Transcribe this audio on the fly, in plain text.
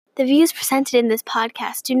The views presented in this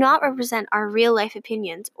podcast do not represent our real-life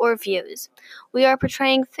opinions or views. We are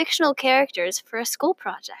portraying fictional characters for a school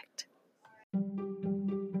project.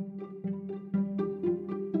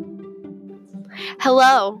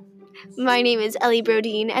 Hello, my name is Ellie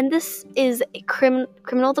Brodeen, and this is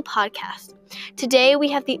Criminal the Podcast. Today we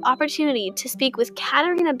have the opportunity to speak with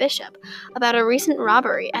Katarina Bishop about a recent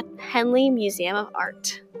robbery at Henley Museum of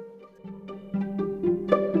Art.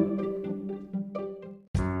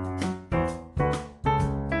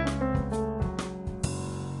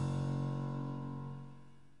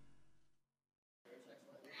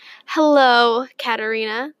 Hello,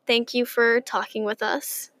 Katarina. Thank you for talking with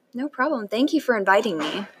us. No problem. Thank you for inviting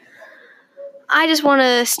me. I just want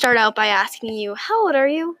to start out by asking you, how old are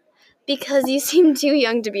you? Because you seem too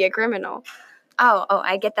young to be a criminal. Oh,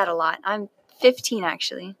 I get that a lot. I'm 15,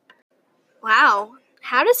 actually. Wow.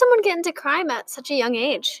 How does someone get into crime at such a young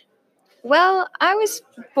age? Well, I was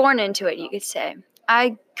born into it, you could say.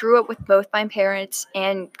 I grew up with both my parents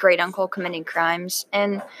and great uncle committing crimes,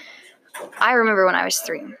 and I remember when I was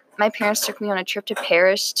 3. My parents took me on a trip to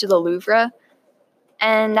Paris to the Louvre,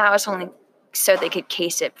 and that was only so they could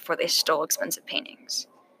case it before they stole expensive paintings.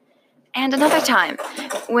 And another time,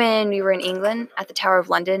 when we were in England at the Tower of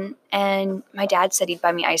London, and my dad said he'd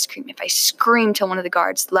buy me ice cream if I screamed till one of the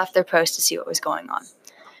guards left their post to see what was going on,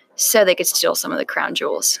 so they could steal some of the crown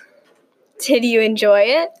jewels. Did you enjoy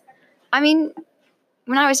it? I mean,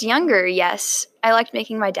 when I was younger, yes, I liked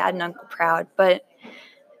making my dad and uncle proud, but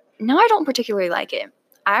now I don't particularly like it.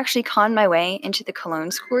 I actually conned my way into the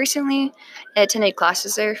Cologne school recently. I attended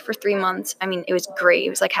classes there for 3 months. I mean, it was great.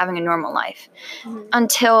 It was like having a normal life.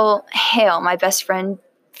 Until Hale, my best friend,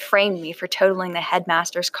 framed me for totaling the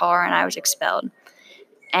headmaster's car and I was expelled.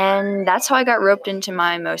 And that's how I got roped into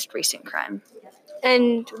my most recent crime.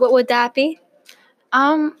 And what would that be?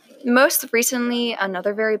 Most recently,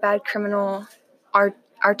 another very bad criminal,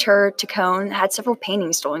 Artur Tacone, had several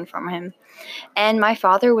paintings stolen from him. And my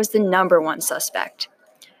father was the number one suspect.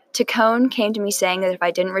 Tacone came to me saying that if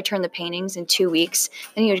I didn't return the paintings in 2 weeks,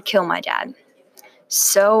 then he would kill my dad.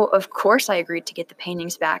 So, of course, I agreed to get the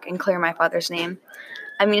paintings back and clear my father's name.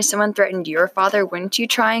 I mean, if someone threatened your father, wouldn't you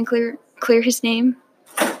try and clear his name?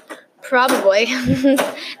 Probably.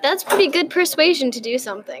 That's pretty good persuasion to do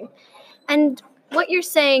something. And what you're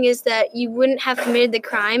saying is that you wouldn't have committed the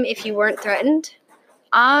crime if you weren't threatened?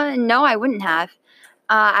 No, I wouldn't have.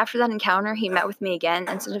 After that encounter, he met with me again,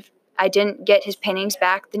 and said if I didn't get his paintings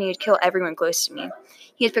back, then he would kill everyone close to me.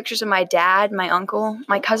 He had pictures of my dad, my uncle,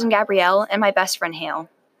 my cousin Gabrielle, and my best friend Hale.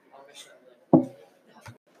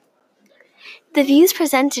 The views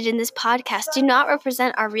presented in this podcast do not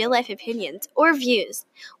represent our real-life opinions or views.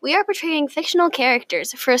 We are portraying fictional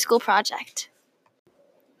characters for a school project.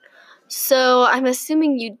 So I'm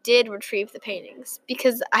assuming you did retrieve the paintings,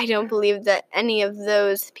 because I don't believe that any of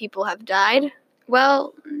those people have died.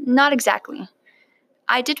 Well, not exactly.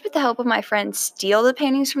 I did, with the help of my friend, steal the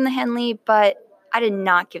paintings from the Henley, but I did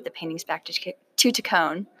not give the paintings back to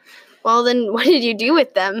Tacone. Well, then what did you do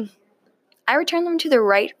with them? I returned them to the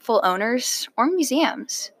rightful owners or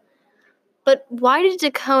museums. But why did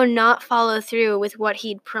Tacone not follow through with what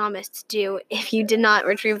he'd promised to do if you did not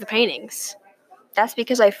retrieve the paintings? That's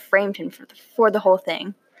because I framed him for the whole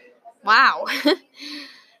thing. Wow.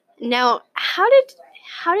 Now, how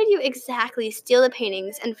did you exactly steal the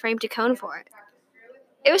paintings and frame Tacone for it?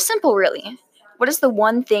 It was simple, really. What is the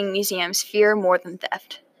one thing museums fear more than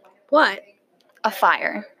theft? What? A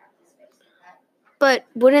fire. But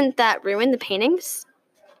wouldn't that ruin the paintings?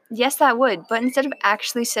 Yes, that would, but instead of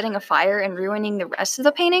actually setting a fire and ruining the rest of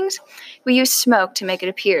the paintings, we use smoke to make it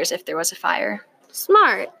appear as if there was a fire.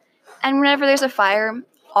 Smart. And whenever there's a fire,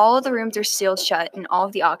 all of the rooms are sealed shut and all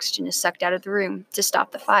of the oxygen is sucked out of the room to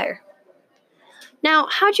stop the fire. Now,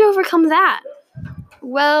 how'd you overcome that?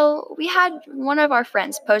 Well, we had one of our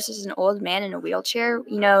friends pose as an old man in a wheelchair,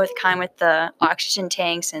 the kind with the oxygen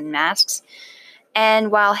tanks and masks. And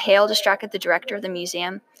while Hale distracted the director of the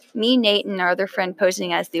museum, me, Nate, and our other friend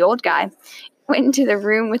posing as the old guy went into the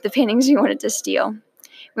room with the paintings we wanted to steal.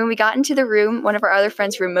 When we got into the room, one of our other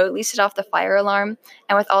friends remotely set off the fire alarm,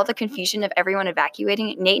 and with all the confusion of everyone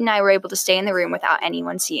evacuating, Nate and I were able to stay in the room without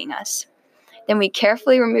anyone seeing us. Then we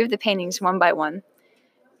carefully removed the paintings one by one.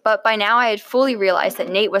 But by now I had fully realized that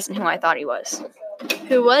Nate wasn't who I thought he was.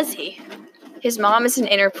 Who was he? His mom is an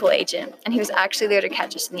Interpol agent, and he was actually there to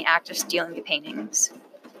catch us in the act of stealing the paintings.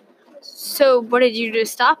 So what did you do to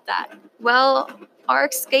stop that? Well, our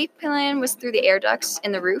escape plan was through the air ducts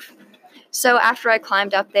in the roof. So after I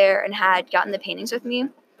climbed up there and had gotten the paintings with me,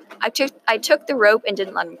 I took the rope and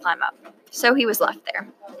didn't let him climb up. So he was left there.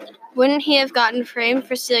 Wouldn't he have gotten framed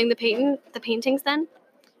for stealing the paintings then?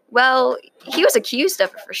 Well, he was accused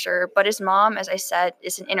of it for sure, but his mom, as I said,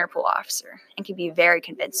 is an Interpol officer and can be very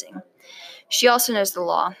convincing. She also knows the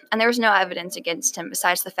law, and there was no evidence against him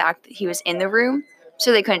besides the fact that he was in the room,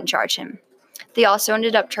 so they couldn't charge him. They also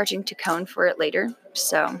ended up charging Tacone for it later,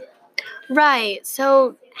 so. Right.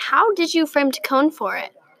 So, how did you frame Tacone for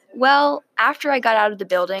it? Well, after I got out of the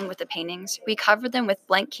building with the paintings, we covered them with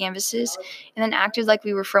blank canvases and then acted like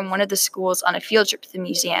we were from one of the schools on a field trip to the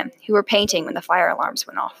museum who were painting when the fire alarms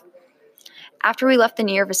went off. After we left the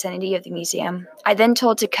near vicinity of the museum, I then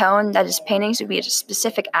told Tacone that his paintings would be at a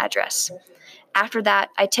specific address. After that,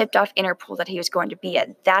 I tipped off Interpol that he was going to be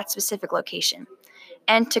at that specific location.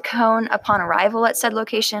 And Tacone, upon arrival at said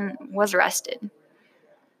location, was arrested.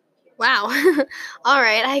 Wow. All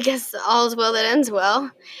right. I guess all's well that ends well.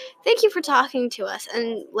 Thank you for talking to us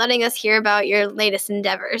and letting us hear about your latest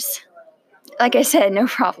endeavors. Like I said, no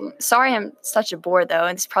problem. Sorry I'm such a bore, though,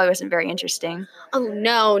 and this probably wasn't very interesting. Oh,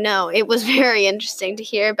 no. It was very interesting to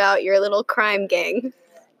hear about your little crime gang.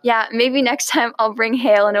 Yeah, maybe next time I'll bring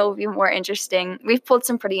Hale and it will be more interesting. We've pulled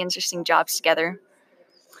some pretty interesting jobs together.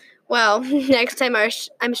 Well, next time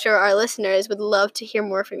I'm sure our listeners would love to hear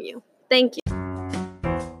more from you. Thank you.